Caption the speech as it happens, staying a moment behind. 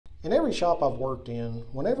In every shop I've worked in,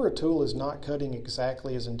 whenever a tool is not cutting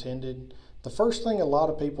exactly as intended, the first thing a lot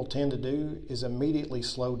of people tend to do is immediately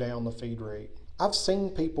slow down the feed rate. I've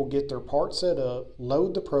seen people get their part set up,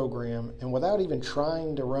 load the program, and without even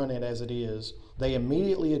trying to run it as it is, they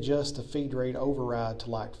immediately adjust the feed rate override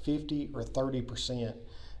to like 50 or 30%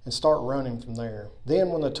 and start running from there. Then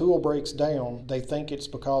when the tool breaks down, they think it's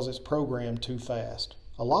because it's programmed too fast.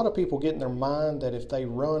 A lot of people get in their mind that if they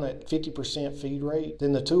run at 50% feed rate,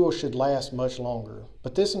 then the tool should last much longer.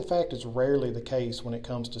 But this in fact is rarely the case when it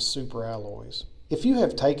comes to super alloys. If you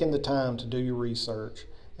have taken the time to do your research,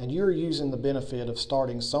 and you're using the benefit of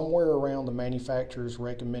starting somewhere around the manufacturer's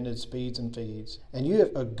recommended speeds and feeds, and you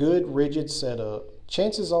have a good rigid setup,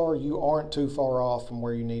 chances are you aren't too far off from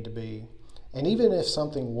where you need to be. And even if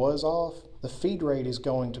something was off, the feed rate is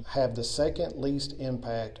going to have the second least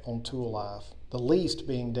impact on tool life, the least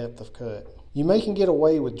being depth of cut. You may can get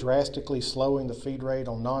away with drastically slowing the feed rate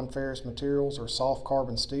on non-ferrous materials or soft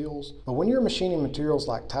carbon steels, but when you're machining materials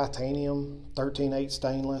like titanium, 13/8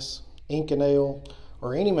 stainless, Inconel,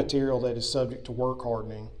 or any material that is subject to work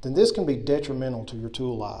hardening, then this can be detrimental to your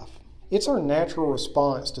tool life. It's our natural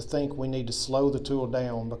response to think we need to slow the tool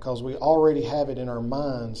down because we already have it in our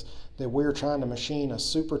minds that we're trying to machine a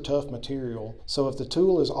super tough material, so if the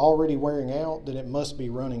tool is already wearing out, then it must be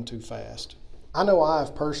running too fast. I know I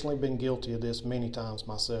have personally been guilty of this many times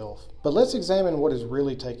myself. But let's examine what is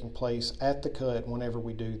really taking place at the cut whenever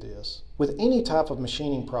we do this. With any type of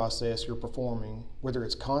machining process you're performing, whether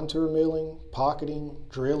it's contour milling, pocketing,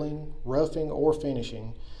 drilling, roughing, or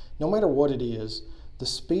finishing, no matter what it is, the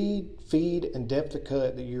speed, feed, and depth of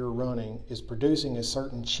cut that you're running is producing a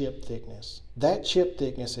certain chip thickness. That chip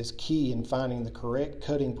thickness is key in finding the correct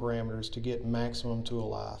cutting parameters to get maximum tool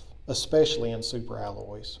life, especially in super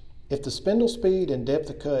alloys. If the spindle speed and depth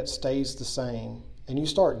of cut stays the same, and you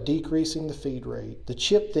start decreasing the feed rate, the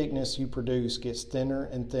chip thickness you produce gets thinner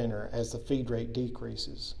and thinner as the feed rate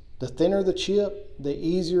decreases. The thinner the chip, the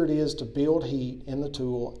easier it is to build heat in the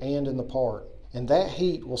tool and in the part. And that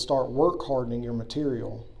heat will start work hardening your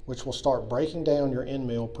material, which will start breaking down your end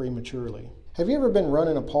mill prematurely. Have you ever been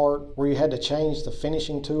running a part where you had to change the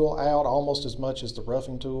finishing tool out almost as much as the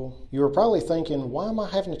roughing tool? You were probably thinking, why am I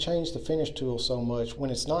having to change the finish tool so much when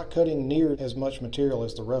it's not cutting near as much material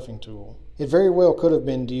as the roughing tool? It very well could have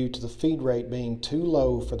been due to the feed rate being too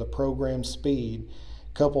low for the programmed speed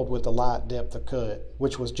coupled with the light depth of cut,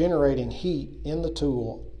 which was generating heat in the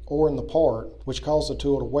tool or in the part, which caused the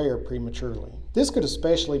tool to wear prematurely. This could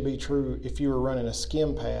especially be true if you were running a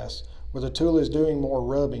skim pass, where the tool is doing more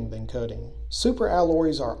rubbing than cutting. Super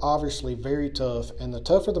alloys are obviously very tough, and the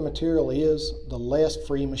tougher the material is, the less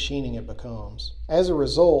free machining it becomes. As a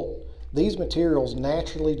result, these materials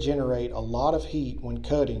naturally generate a lot of heat when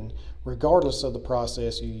cutting, regardless of the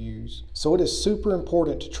process you use. So it is super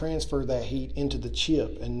important to transfer that heat into the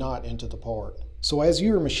chip and not into the part. So as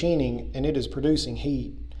you are machining and it is producing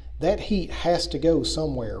heat, that heat has to go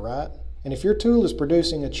somewhere, right? And if your tool is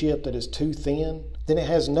producing a chip that is too thin, then it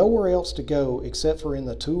has nowhere else to go except for in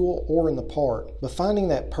the tool or in the part. But finding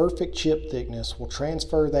that perfect chip thickness will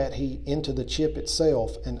transfer that heat into the chip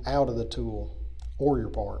itself and out of the tool or your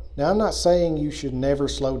part. Now, I'm not saying you should never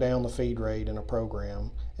slow down the feed rate in a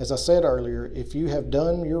program. As I said earlier, if you have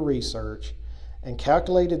done your research and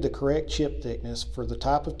calculated the correct chip thickness for the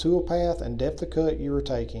type of tool path and depth of cut you are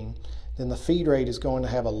taking, then the feed rate is going to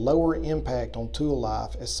have a lower impact on tool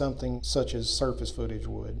life as something such as surface footage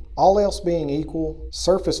would. All else being equal,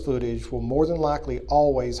 surface footage will more than likely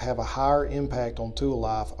always have a higher impact on tool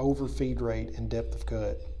life over feed rate and depth of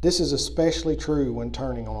cut. This is especially true when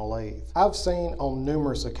turning on a lathe. I've seen on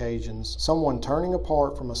numerous occasions someone turning a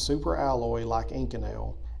part from a super alloy like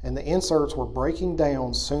Inconel, and the inserts were breaking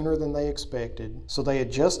down sooner than they expected, so they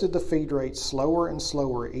adjusted the feed rate slower and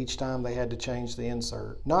slower each time they had to change the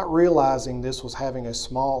insert, not realizing this was having a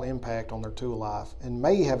small impact on their tool life and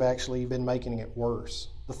may have actually been making it worse.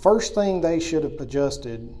 The first thing they should have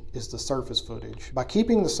adjusted is the surface footage. By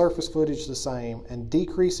keeping the surface footage the same and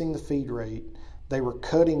decreasing the feed rate, they were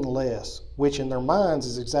cutting less, which in their minds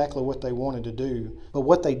is exactly what they wanted to do. But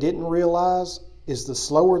what they didn't realize is the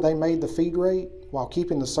slower they made the feed rate, while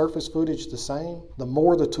keeping the surface footage the same, the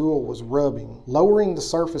more the tool was rubbing. Lowering the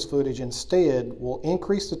surface footage instead will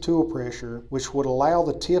increase the tool pressure, which would allow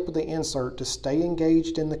the tip of the insert to stay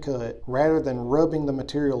engaged in the cut rather than rubbing the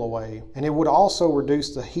material away. And it would also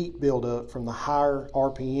reduce the heat buildup from the higher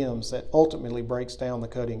RPMs that ultimately breaks down the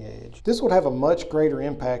cutting edge. This would have a much greater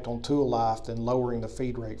impact on tool life than lowering the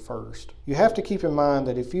feed rate first. You have to keep in mind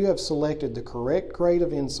that if you have selected the correct grade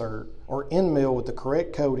of insert or end mill with the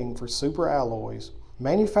correct coating for super alloys,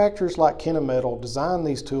 Manufacturers like Kennametal design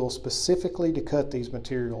these tools specifically to cut these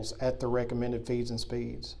materials at the recommended feeds and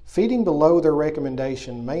speeds. Feeding below their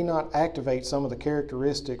recommendation may not activate some of the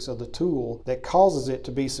characteristics of the tool that causes it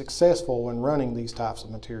to be successful when running these types of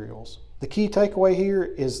materials. The key takeaway here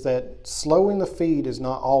is that slowing the feed is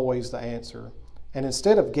not always the answer. And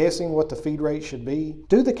instead of guessing what the feed rate should be,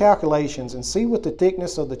 do the calculations and see what the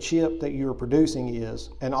thickness of the chip that you are producing is,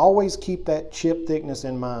 and always keep that chip thickness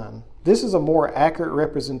in mind. This is a more accurate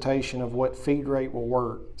representation of what feed rate will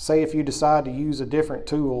work. Say if you decide to use a different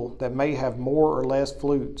tool that may have more or less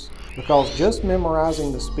flutes, because just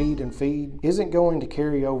memorizing the speed and feed isn't going to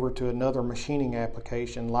carry over to another machining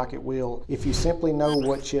application like it will if you simply know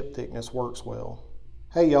what chip thickness works well.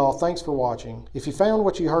 Hey y'all, thanks for watching. If you found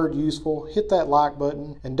what you heard useful, hit that like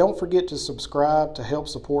button and don't forget to subscribe to help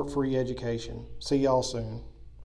support free education. See y'all soon.